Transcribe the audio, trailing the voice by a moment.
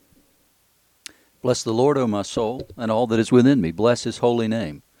Bless the Lord, O my soul, and all that is within me. Bless his holy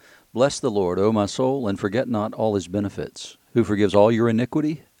name. Bless the Lord, O my soul, and forget not all his benefits, who forgives all your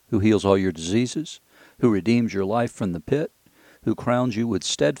iniquity, who heals all your diseases, who redeems your life from the pit, who crowns you with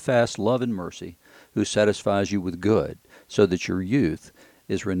steadfast love and mercy, who satisfies you with good, so that your youth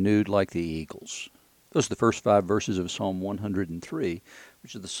is renewed like the eagles. Those are the first 5 verses of Psalm 103,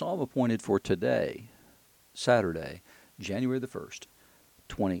 which is the psalm appointed for today, Saturday, January the 1st,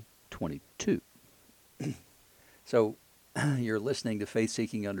 2022. So you're listening to Faith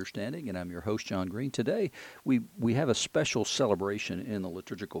Seeking Understanding, and I'm your host, John Green. Today, we have a special celebration in the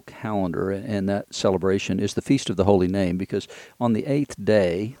liturgical calendar, and that celebration is the Feast of the Holy Name, because on the 8th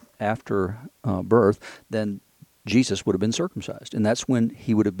day after birth, then Jesus would have been circumcised, and that's when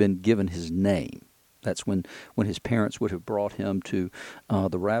he would have been given his name. That's when his parents would have brought him to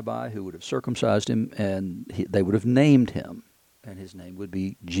the rabbi who would have circumcised him, and they would have named him, and his name would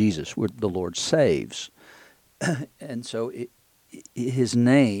be Jesus, where the Lord saves. And so his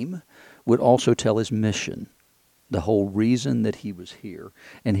name would also tell his mission, the whole reason that he was here.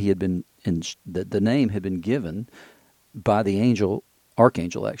 And he had been, the name had been given by the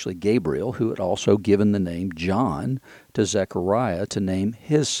archangel actually, Gabriel, who had also given the name John to Zechariah to name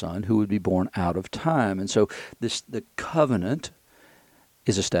his son, who would be born out of time. And so the covenant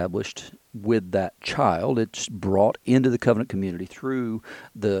is established with that child. It's brought into the covenant community through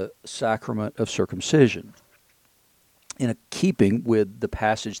the sacrament of circumcision, in a keeping with the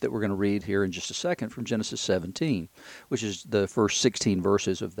passage that we're going to read here in just a second from Genesis 17, which is the first 16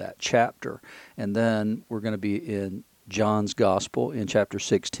 verses of that chapter. And then we're going to be in John's Gospel in chapter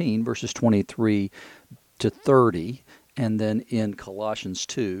 16, verses 23 to 30, and then in Colossians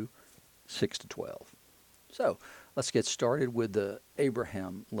 2, 6 to 12. So let's get started with the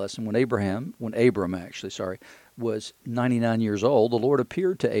Abraham lesson. When Abram was 99 years old, the Lord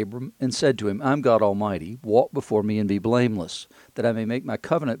appeared to Abram and said to him, I'm God Almighty, walk before me and be blameless, that I may make my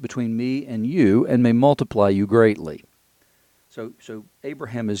covenant between me and you and may multiply you greatly. So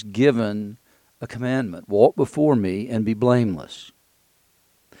Abraham is given a commandment, walk before me and be blameless.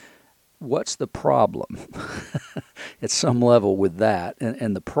 What's the problem at some level with that?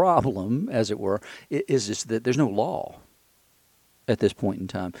 And the problem, as it were, is that there's no law at this point in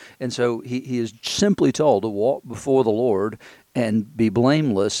time. And so he is simply told to walk before the Lord and be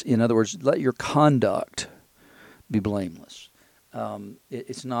blameless. In other words, let your conduct be blameless.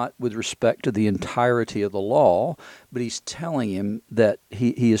 It's not with respect to the entirety of the law, but he's telling him that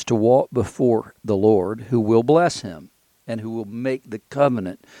he is to walk before the Lord, who will bless him and who will make the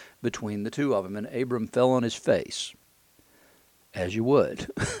covenant between the two of them. And Abram fell on his face, as you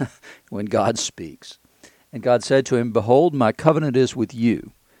would, when God speaks. And God said to him, Behold, my covenant is with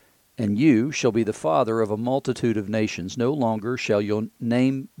you, and you shall be the father of a multitude of nations. No longer shall your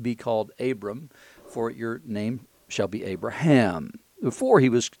name be called Abram, for your name shall be Abraham. Before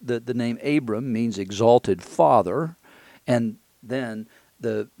the name Abram means exalted father, and then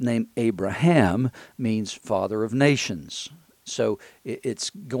the name Abraham means father of nations. So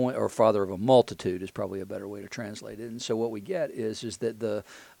it's going, or father of a multitude is probably a better way to translate it. And so what we get is that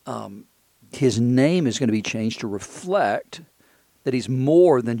his name is going to be changed to reflect that he's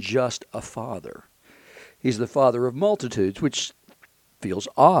more than just a father. He's the father of multitudes, which feels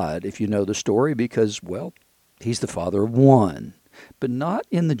odd if you know the story because, well, he's the father of one, but not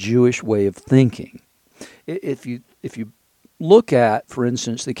in the Jewish way of thinking. If you look at, for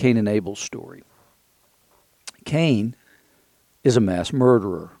instance, the Cain and Abel story, Cain is a mass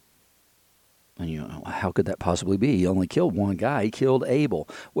murderer. And how could that possibly be? He only killed one guy. He killed Abel.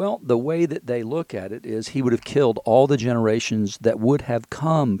 Well, the way that they look at it is he would have killed all the generations that would have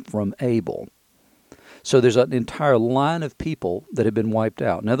come from Abel. So there's an entire line of people that have been wiped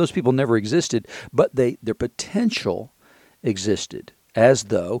out. Now, those people never existed, but their potential existed, as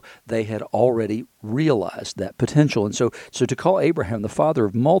though they had already realized that potential. And so to call Abraham the father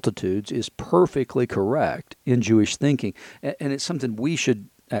of multitudes is perfectly correct in Jewish thinking. And it's something we should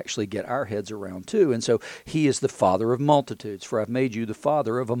actually get our heads around too. And so he is the father of multitudes, for I've made you the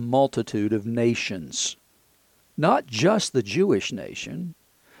father of a multitude of nations. Not just the Jewish nation,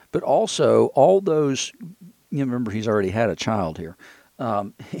 but also all those, remember he's already had a child here.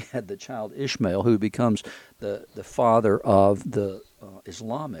 He had the child Ishmael, who becomes the father of the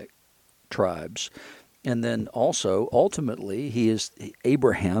Islamic tribes. And then also, ultimately,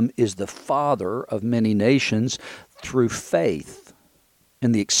 Abraham is the father of many nations through faith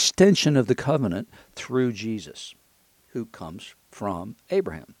and the extension of the covenant through Jesus, who comes from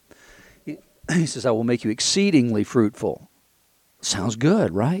Abraham. He says, I will make you exceedingly fruitful. Sounds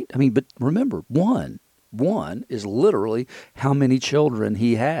good, right? I mean, but remember, one. one is literally how many children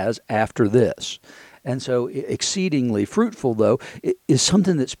he has after this. And so exceedingly fruitful, though, is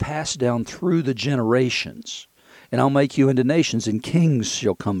something that's passed down through the generations. And I'll make you into nations, and kings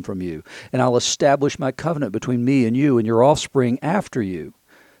shall come from you. And I'll establish my covenant between me and you and your offspring after you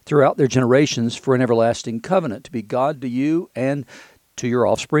throughout their generations for an everlasting covenant, to be God to you and to your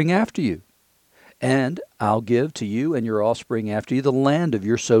offspring after you. And I'll give to you and your offspring after you the land of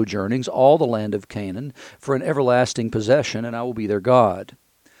your sojournings, all the land of Canaan, for an everlasting possession, and I will be their God.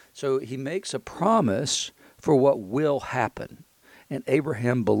 So he makes a promise for what will happen, and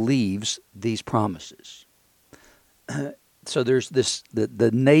Abraham believes these promises. So there's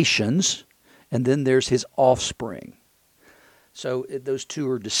the nations, and then there's his offspring. So those two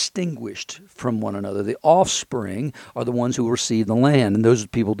are distinguished from one another. The offspring are the ones who receive the land, and those are the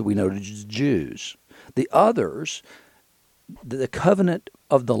people that we know as Jews. The others, the covenant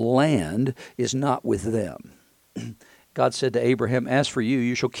of the land is not with them. God said to Abraham, "As for you,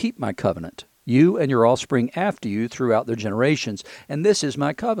 you shall keep my covenant, you and your offspring after you throughout their generations. And this is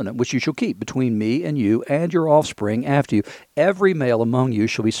my covenant, which you shall keep between me and you and your offspring after you. Every male among you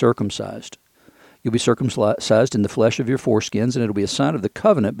shall be circumcised. You'll be circumcised in the flesh of your foreskins, and it'll be a sign of the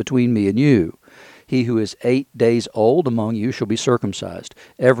covenant between me and you. He who is 8 days old among you shall be circumcised.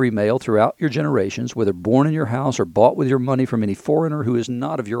 Every male throughout your generations, whether born in your house or bought with your money from any foreigner who is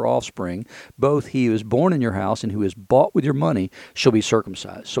not of your offspring, both he who is born in your house and who is bought with your money shall be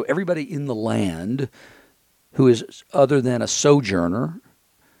circumcised." So everybody in the land who is other than a sojourner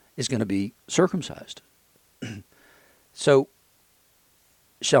is going to be circumcised. So,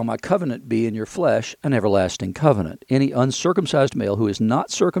 "Shall my covenant be in your flesh, an everlasting covenant. Any uncircumcised male who is not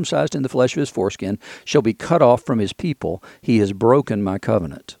circumcised in the flesh of his foreskin shall be cut off from his people. He has broken my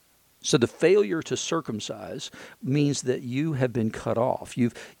covenant." So the failure to circumcise means that you have been cut off.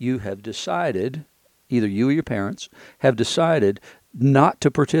 You have decided, either you or your parents, have decided not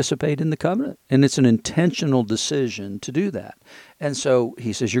to participate in the covenant. And it's an intentional decision to do that. And so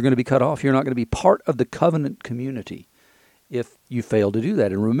he says, you're going to be cut off. You're not going to be part of the covenant community if you fail to do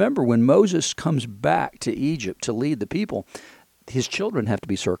that. And remember, when Moses comes back to Egypt to lead the people, his children have to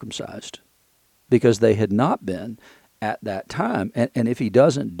be circumcised because they had not been at that time. And if he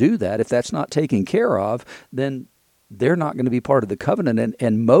doesn't do that, if that's not taken care of, then they're not going to be part of the covenant.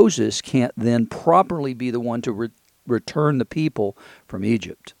 And Moses can't then properly be the one to return the people from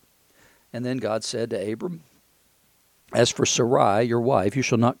Egypt. And then God said to Abram, "As for Sarai, your wife, you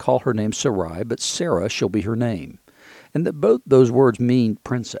shall not call her name Sarai, but Sarah shall be her name." And both those words mean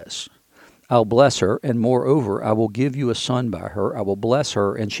princess. "I'll bless her, and moreover, I will give you a son by her. I will bless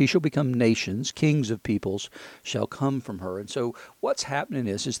her, and she shall become nations. Kings of peoples shall come from her." And so what's happening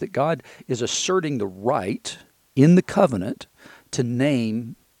is that God is asserting the right in the covenant to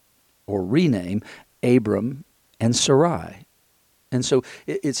name or rename Abram and Sarai. And so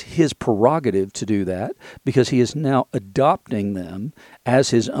it's his prerogative to do that because he is now adopting them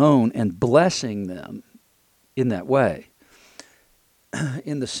as his own and blessing them in that way.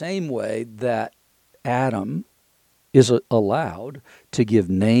 In the same way that Adam is allowed to give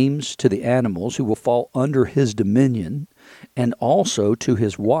names to the animals who will fall under his dominion, and also to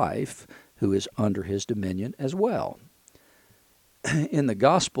his wife who is under his dominion as well. In the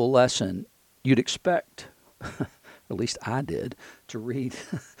gospel lesson, you'd expect, at least I did, to read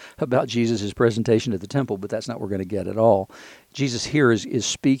about Jesus' presentation at the temple, but that's not what we're going to get at all. Jesus here is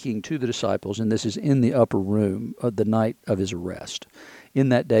speaking to the disciples, and this is in the upper room of the night of his arrest. "In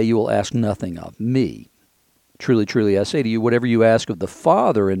that day you will ask nothing of me. Truly, truly, I say to you, whatever you ask of the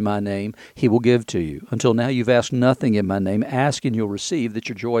Father in my name, he will give to you. Until now you've asked nothing in my name. Ask and you'll receive, that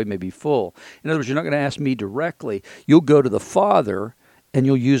your joy may be full." In other words, you're not going to ask me directly. You'll go to the Father, and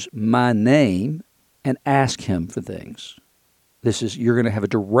you'll use my name and ask him for things. You're going to have a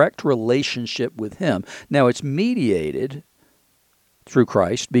direct relationship with him. Now, it's mediated through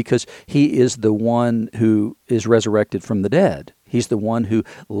Christ because he is the one who is resurrected from the dead. He's the one who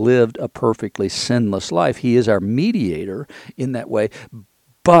lived a perfectly sinless life. He is our mediator in that way,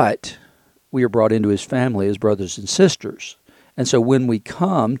 but we are brought into his family as brothers and sisters. And so when we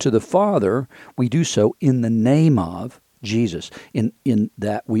come to the Father, we do so in the name of Jesus, in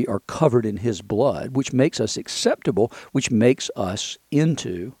that we are covered in his blood, which makes us acceptable, which makes us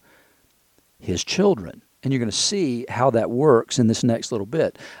into his children. And you're going to see how that works in this next little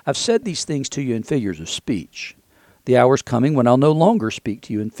bit. I've said these things to you in figures of speech. The hour's coming when I'll no longer speak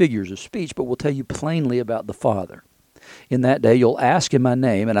to you in figures of speech, but will tell you plainly about the Father. In that day you'll ask in my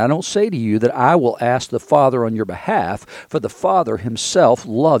name, and I don't say to you that I will ask the Father on your behalf, for the Father himself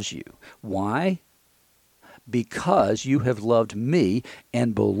loves you. Why? because you have loved me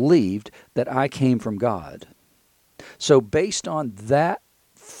and believed that I came from God. So based on that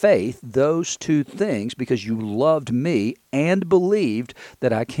faith, those two things, because you loved me and believed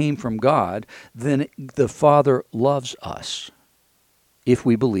that I came from God, then the Father loves us. If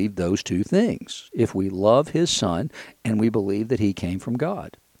we believe those two things, if we love His Son and we believe that He came from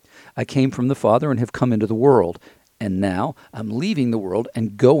God. I came from the Father and have come into the world, and now I'm leaving the world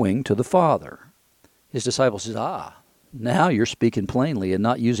and going to the Father. His disciples says, now you're speaking plainly and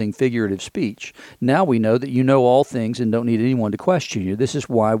not using figurative speech. Now we know that you know all things and don't need anyone to question you. This is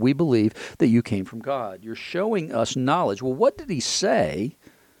why we believe that you came from God. You're showing us knowledge. Well, what did He say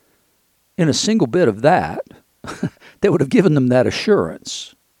in a single bit of that that would have given them that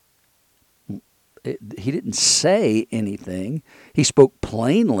assurance? He didn't say anything. He spoke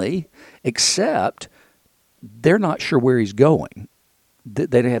plainly, except they're not sure where He's going.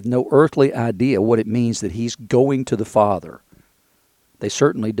 They have no earthly idea what it means that He's going to the Father. They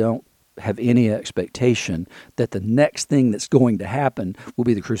certainly don't have any expectation that the next thing that's going to happen will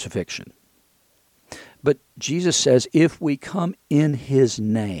be the crucifixion. But Jesus says, if we come in His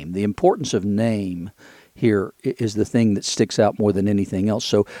name, the importance of name here is the thing that sticks out more than anything else.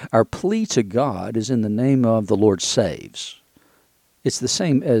 So our plea to God is in the name of the Lord saves. It's the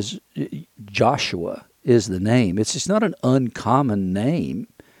same as Joshua is the name. It's just not an uncommon name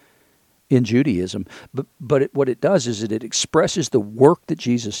in Judaism, but what it does is it expresses the work that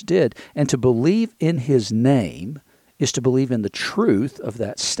Jesus did, and to believe in His name is to believe in the truth of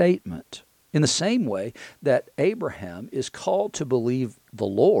that statement. In the same way that Abraham is called to believe the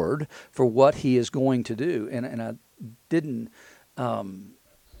Lord for what He is going to do. And I didn't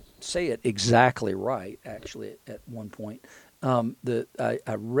say it exactly right, actually, at one point.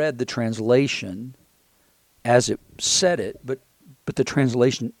 I read the translation as it said it, but the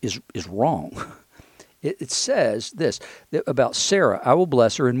translation is wrong. It says this about Sarah, I will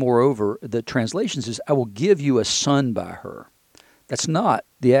bless her, and moreover, the translation says, I will give you a son by her. That's not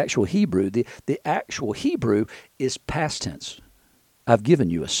the actual Hebrew. The actual Hebrew is past tense. I've given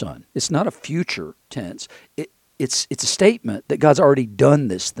you a son. It's not a future tense. It's a statement that God's already done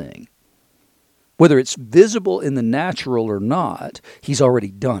this thing. Whether it's visible in the natural or not, He's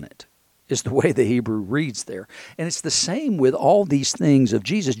already done it, is the way the Hebrew reads there. And it's the same with all these things of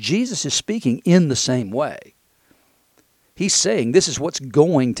Jesus. Jesus is speaking in the same way. He's saying this is what's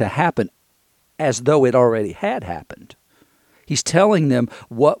going to happen as though it already had happened. He's telling them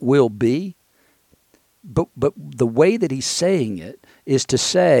what will be, but the way that He's saying it is to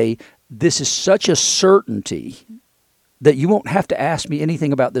say, this is such a certainty that you won't have to ask me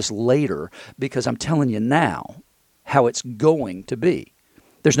anything about this later, because I'm telling you now how it's going to be.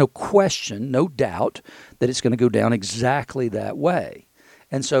 There's no question, no doubt, that it's going to go down exactly that way.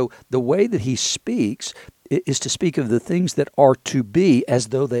 And so the way that He speaks is to speak of the things that are to be as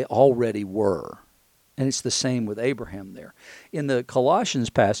though they already were. And it's the same with Abraham there. In the Colossians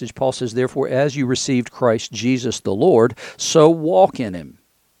passage, Paul says, therefore, as you received Christ Jesus the Lord, so walk in Him.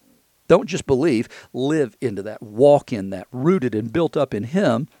 Don't just believe, live into that, walk in that, rooted and built up in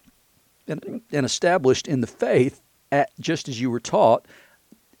Him, and established in the faith, just as you were taught,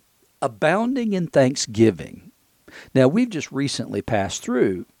 abounding in thanksgiving. Now, we've just recently passed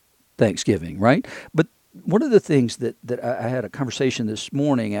through Thanksgiving, right? But one of the things that I had a conversation this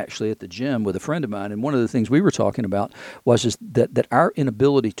morning actually at the gym with a friend of mine, and one of the things we were talking about was that our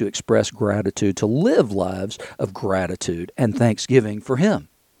inability to express gratitude, to live lives of gratitude and thanksgiving for Him.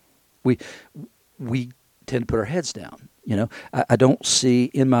 We tend to put our heads down. You know, I don't see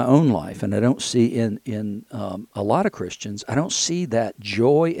in my own life, and I don't see in a lot of Christians, I don't see that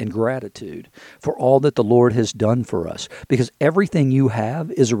joy and gratitude for all that the Lord has done for us. Because everything you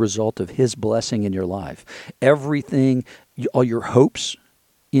have is a result of His blessing in your life. Everything, all your hopes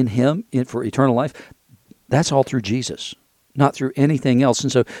in Him for eternal life, that's all through Jesus, not through anything else.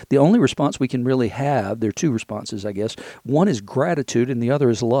 And so the only response we can really have, there are two responses, I guess. One is gratitude and the other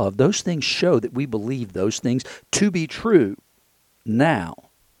is love. Those things show that we believe those things to be true now.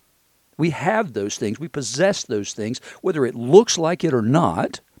 We have those things. We possess those things, whether it looks like it or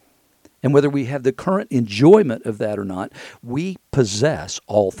not, and whether we have the current enjoyment of that or not. We possess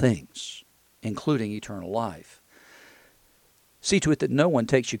all things, including eternal life. See to it that no one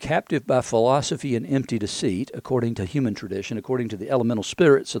takes you captive by philosophy and empty deceit, according to human tradition, according to the elemental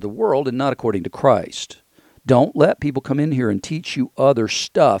spirits of the world, and not according to Christ. Don't let people come in here and teach you other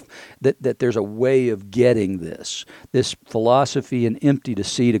stuff, that there's a way of getting this. This philosophy and empty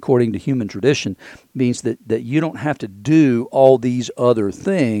deceit, according to human tradition, means that you don't have to do all these other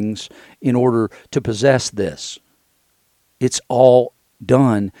things in order to possess this. It's all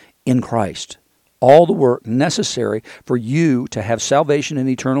done in Christ. All the work necessary for you to have salvation and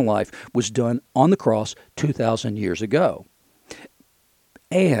eternal life was done on the cross 2,000 years ago.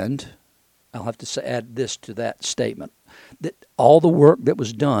 And I'll have to add this to that statement, that all the work that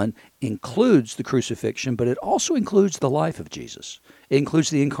was done includes the crucifixion, but it also includes the life of Jesus. It includes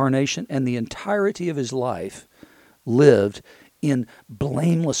the incarnation and the entirety of his life lived in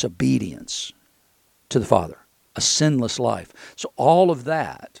blameless obedience to the Father, a sinless life. So all of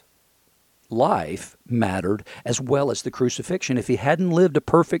that life mattered as well as the crucifixion. If he hadn't lived a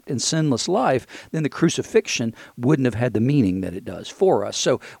perfect and sinless life, then the crucifixion wouldn't have had the meaning that it does for us.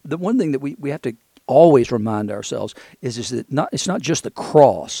 So the one thing that we have to always remind ourselves is that it's not just the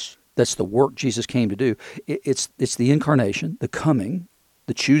cross that's the work Jesus came to do. It's the incarnation, the coming,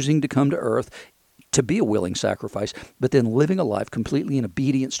 the choosing to come to earth to be a willing sacrifice, but then living a life completely in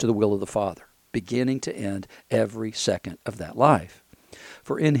obedience to the will of the Father, beginning to end every second of that life.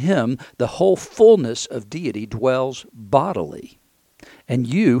 For in him the whole fullness of deity dwells bodily, and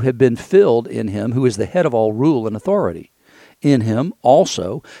you have been filled in him who is the head of all rule and authority. In him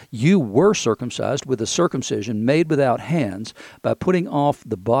also you were circumcised with a circumcision made without hands, by putting off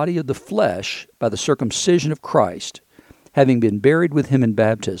the body of the flesh by the circumcision of Christ, having been buried with him in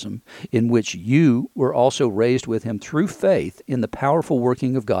baptism, in which you were also raised with him through faith in the powerful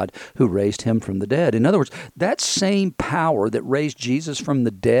working of God who raised him from the dead. In other words, that same power that raised Jesus from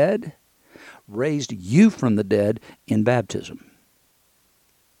the dead raised you from the dead in baptism.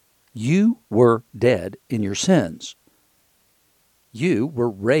 You were dead in your sins. You were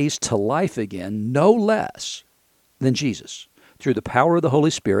raised to life again, no less than Jesus, through the power of the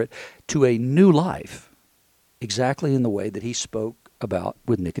Holy Spirit, to a new life, exactly in the way that he spoke about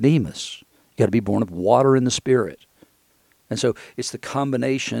with Nicodemus. You got to be born of water and the Spirit. And so it's the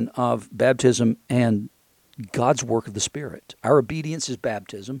combination of baptism and God's work of the Spirit. Our obedience is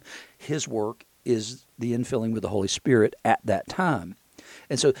baptism. His work is the infilling with the Holy Spirit at that time.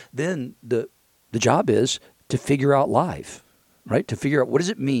 And so then the job is to figure out life, right? To figure out what does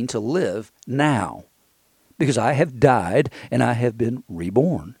it mean to live now? Because I have died and I have been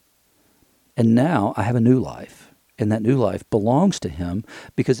reborn. And now I have a new life, and that new life belongs to him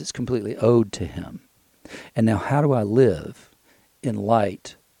because it's completely owed to him. And now how do I live in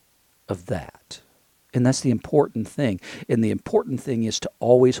light of that? And that's the important thing. And the important thing is to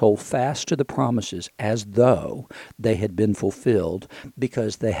always hold fast to the promises as though they had been fulfilled,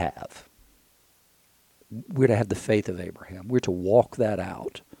 because they have. We're to have the faith of Abraham. We're to walk that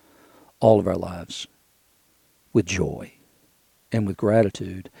out all of our lives with joy and with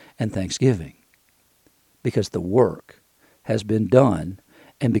gratitude and thanksgiving, because the work has been done,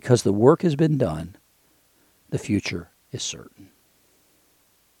 and because the work has been done, the future is certain.